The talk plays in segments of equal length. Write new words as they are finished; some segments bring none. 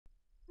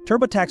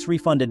TurboTax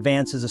Refund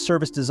Advance is a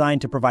service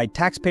designed to provide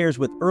taxpayers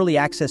with early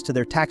access to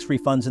their tax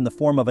refunds in the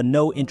form of a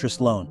no-interest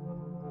loan.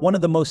 One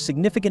of the most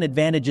significant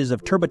advantages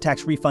of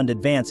TurboTax Refund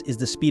Advance is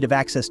the speed of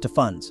access to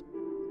funds.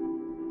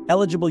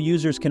 Eligible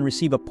users can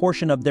receive a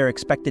portion of their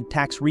expected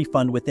tax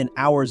refund within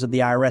hours of the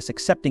IRS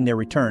accepting their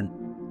return,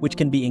 which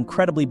can be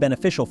incredibly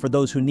beneficial for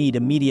those who need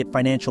immediate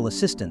financial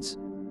assistance.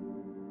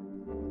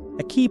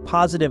 A key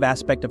positive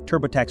aspect of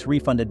TurboTax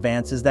Refund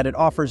Advance is that it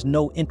offers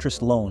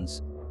no-interest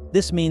loans.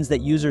 This means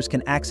that users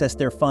can access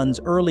their funds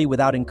early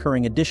without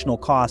incurring additional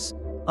costs,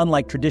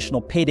 unlike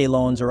traditional payday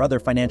loans or other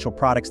financial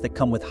products that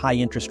come with high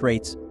interest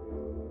rates.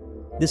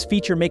 This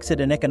feature makes it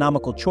an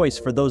economical choice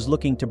for those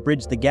looking to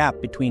bridge the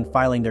gap between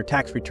filing their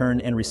tax return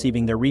and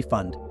receiving their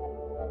refund.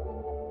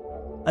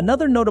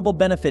 Another notable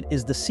benefit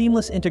is the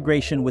seamless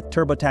integration with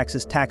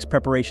TurboTax's tax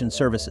preparation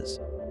services.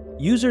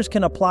 Users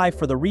can apply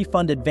for the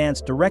refund advance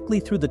directly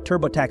through the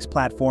TurboTax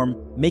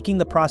platform, making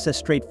the process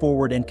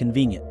straightforward and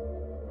convenient.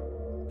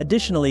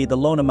 Additionally, the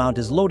loan amount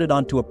is loaded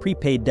onto a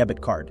prepaid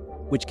debit card,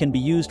 which can be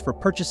used for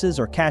purchases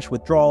or cash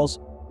withdrawals,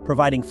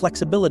 providing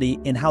flexibility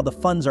in how the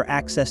funds are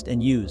accessed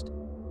and used.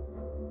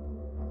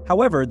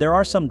 However, there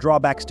are some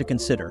drawbacks to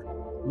consider.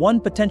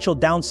 One potential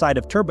downside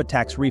of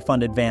TurboTax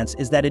Refund Advance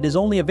is that it is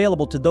only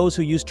available to those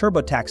who use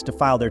TurboTax to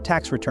file their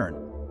tax return.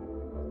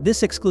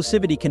 This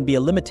exclusivity can be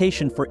a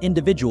limitation for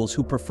individuals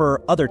who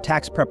prefer other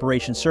tax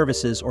preparation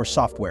services or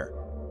software.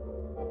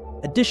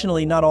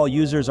 Additionally, not all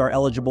users are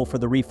eligible for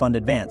the refund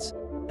advance.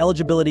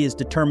 Eligibility is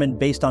determined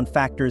based on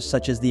factors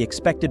such as the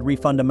expected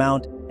refund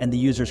amount and the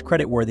user's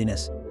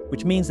creditworthiness,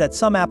 which means that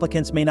some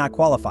applicants may not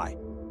qualify.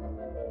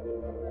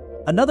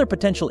 Another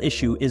potential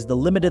issue is the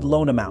limited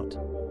loan amount.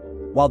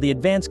 While the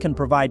advance can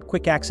provide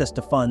quick access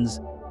to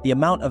funds, the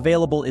amount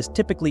available is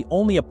typically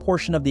only a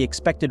portion of the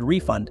expected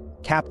refund,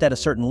 capped at a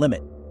certain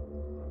limit.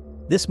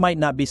 This might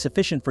not be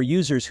sufficient for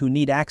users who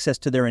need access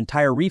to their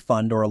entire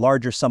refund or a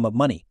larger sum of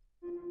money.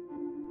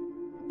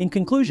 In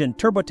conclusion,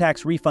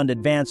 TurboTax Refund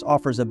Advance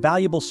offers a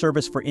valuable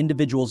service for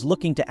individuals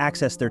looking to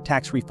access their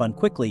tax refund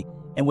quickly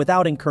and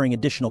without incurring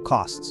additional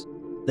costs.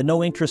 The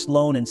no-interest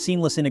loan and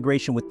seamless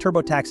integration with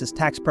TurboTax's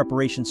tax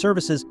preparation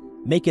services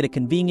make it a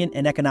convenient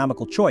and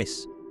economical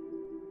choice.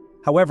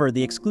 However,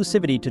 the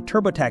exclusivity to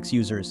TurboTax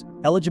users,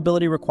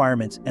 eligibility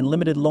requirements, and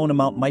limited loan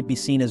amount might be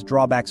seen as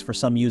drawbacks for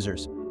some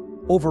users.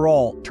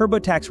 Overall,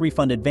 TurboTax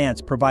Refund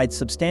Advance provides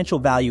substantial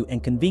value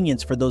and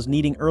convenience for those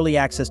needing early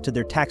access to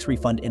their tax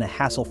refund in a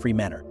hassle-free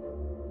manner.